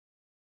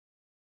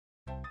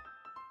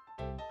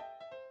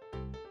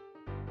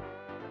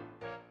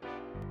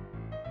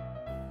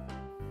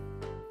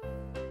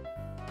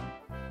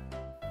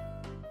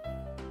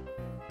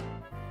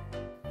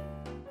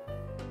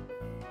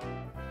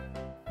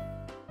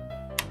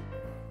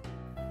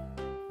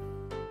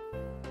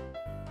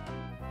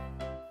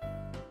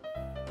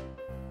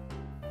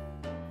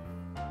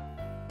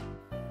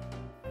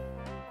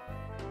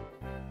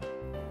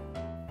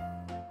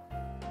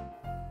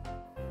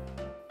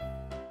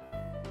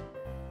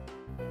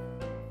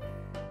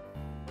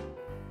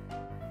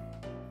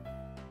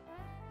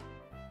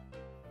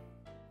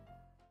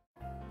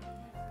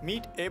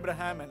Meet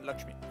Abraham and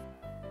Lakshmi.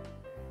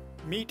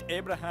 Meet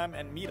Abraham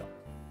and Meera.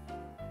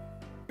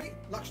 Meet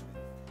Lakshmi.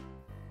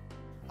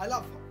 I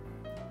love her.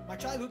 My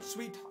childhood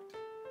sweetheart.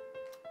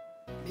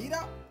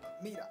 Meera.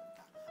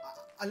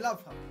 I love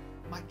her.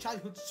 My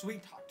childhood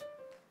sweetheart.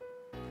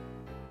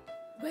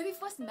 Where we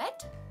first met?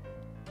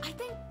 I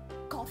think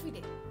coffee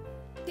day.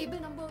 Table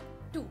number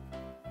 2.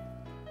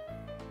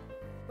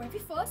 When we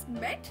first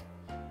met?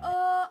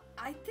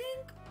 I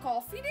think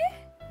coffee day?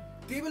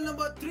 Table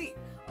number 3.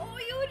 Oh,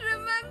 you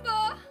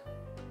remember?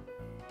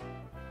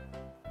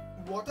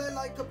 What I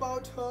like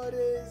about her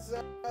is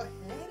her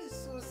hair is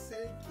so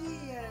silky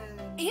and...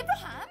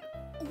 Abraham?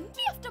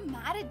 Only after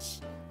marriage.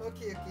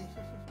 Okay.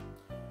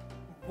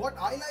 What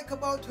I like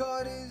about her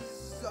is...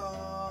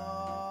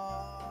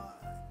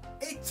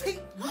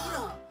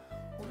 Meera.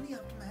 Only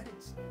after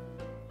marriage.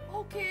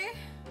 Okay.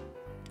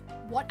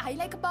 What I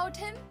like about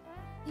him?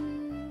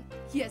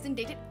 He hasn't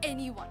dated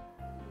anyone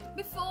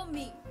before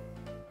me.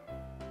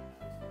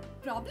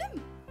 Problem?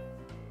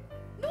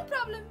 No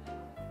problem.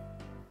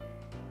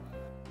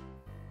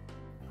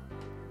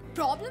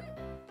 Problem?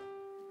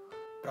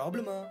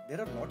 Problem? There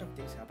are a lot of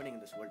things happening in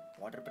this world.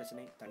 Water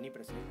pressing, thanni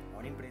pressing,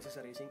 onion prices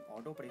are rising,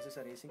 auto prices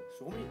are rising.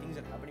 So many things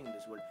are happening in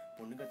this world.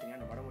 பொண்ணுங்க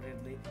தெரியாம வர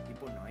முடியல.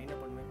 இப்போ நான் என்ன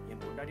பண்ணுவேன்?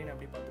 என் பொண்டாட்டியை நான்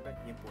எப்படி பார்த்துப்பேன்?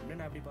 என் பொண்ணை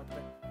நான் எப்படி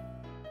பார்த்துப்பேன்?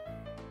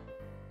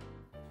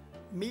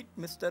 Meet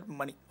Mr.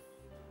 Money.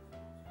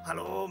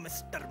 Hello,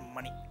 Mr.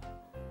 Money.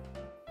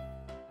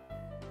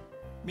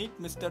 Meet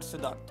Mr.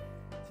 Siddharth.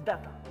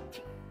 Siddharth.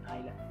 நான்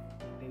இல்லை.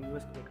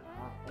 யூஎஸ்க்கு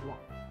போய்க்கலாம்.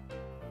 வருவான்.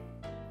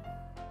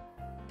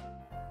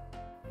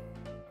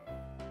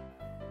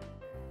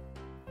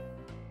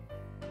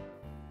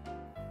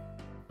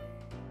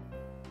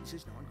 This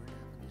is not